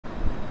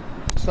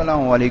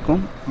Assalamu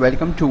alaikum.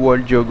 Welcome to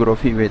World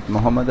Geography with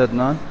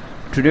M.ADNAN.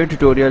 Today's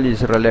tutorial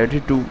is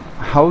related to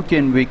how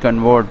can we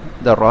convert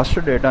the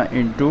raster data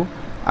into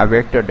a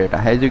vector data.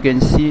 As you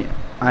can see,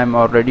 I am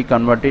already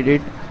converted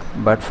it,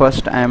 but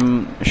first I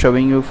am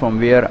showing you from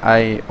where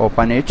I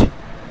open it,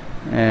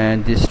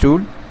 this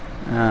tool.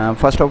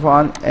 First of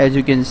all, as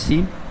you can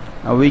see,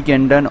 we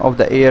can done of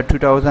the year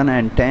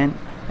 2010,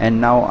 and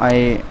now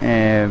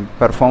I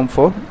perform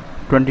for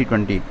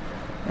 2020.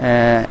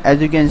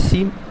 As you can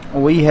see,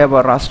 we have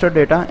a raster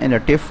data in a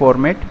TIFF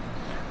format,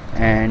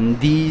 and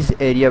these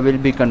area will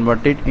be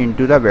converted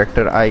into the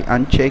vector. I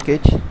uncheck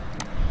it,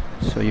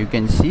 so you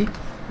can see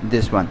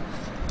this one.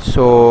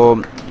 So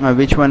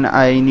which one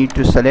I need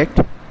to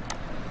select?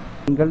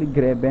 Single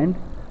gray band.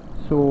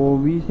 So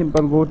we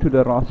simple go to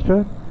the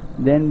raster,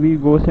 then we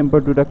go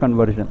simple to the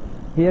conversion.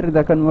 Here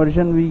the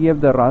conversion we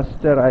give the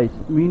rasterize.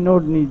 We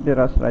not need the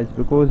rasterize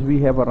because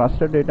we have a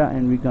raster data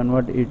and we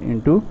convert it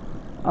into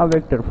a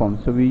vector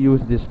form, so we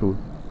use this tool.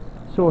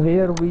 So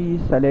here we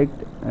select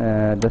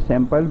the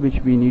sample which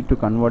we need to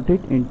convert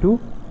it into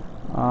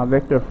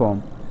vector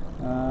form.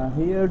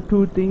 Here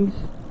two things.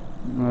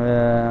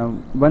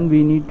 One,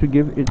 we need to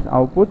give its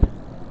output.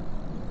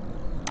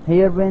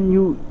 Here when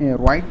you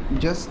write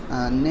just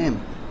a name,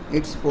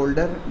 its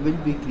folder will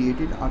be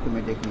created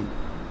automatically.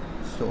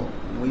 So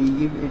we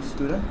give it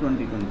to the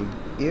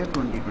 2020, year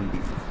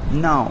 2020.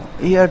 Now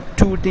here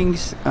two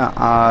things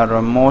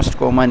are most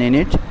common in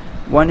it.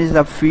 One is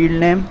the field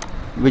name,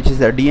 which is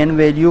the DN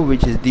value,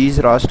 which is these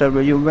raster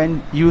value.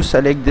 When you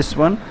select this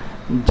one,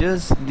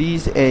 just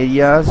these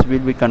areas will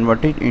be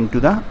converted into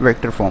the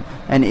vector form,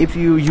 and if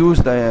you use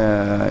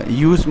the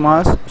use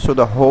mass, so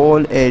the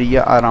whole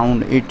area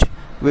around it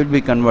will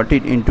be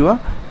converted into a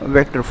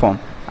vector form.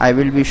 I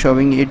will be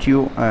showing it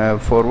you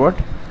forward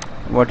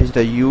what is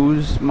the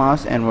use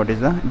mass and what is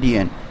the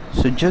DN.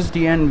 So just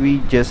DN, we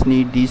just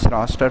need these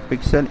raster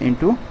pixel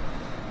into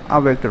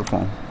a vector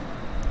form.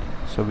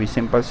 So we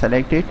simple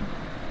select it,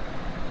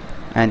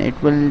 and it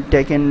will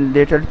take in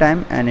little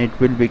time and it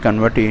will be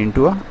converted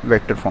into a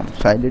vector form.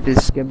 So I let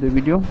skip the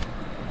video.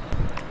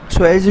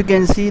 So as you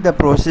can see, the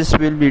process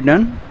will be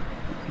done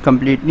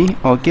completely.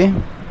 Okay,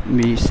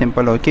 we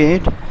simple okay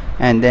it,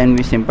 and then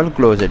we simple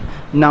close it.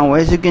 Now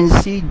as you can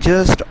see,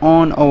 just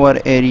on our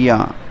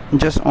area,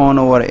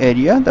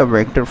 the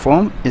vector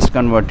form is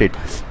converted,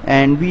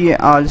 and we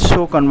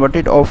also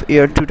converted of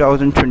year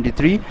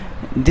 2023.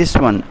 This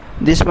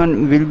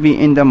one will be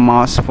in the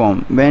mask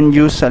form. When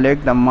you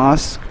select the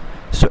mask,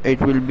 so it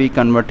will be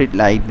converted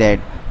like that.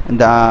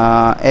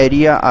 The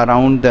area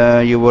around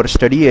your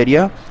study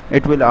area,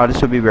 it will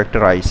also be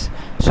vectorized.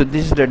 So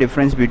this is the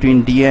difference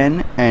between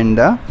DN and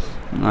the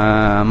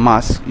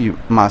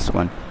mask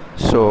one.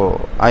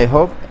 So I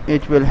hope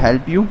it will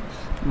help you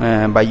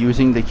by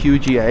using the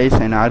Qgis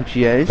and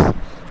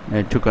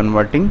ArcGIS to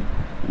converting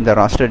the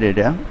raster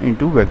data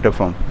into vector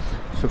form.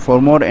 So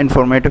for more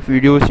informative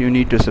videos, you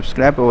need to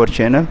subscribe our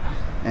channel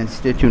and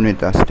stay tuned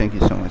with us. Thank you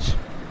so much.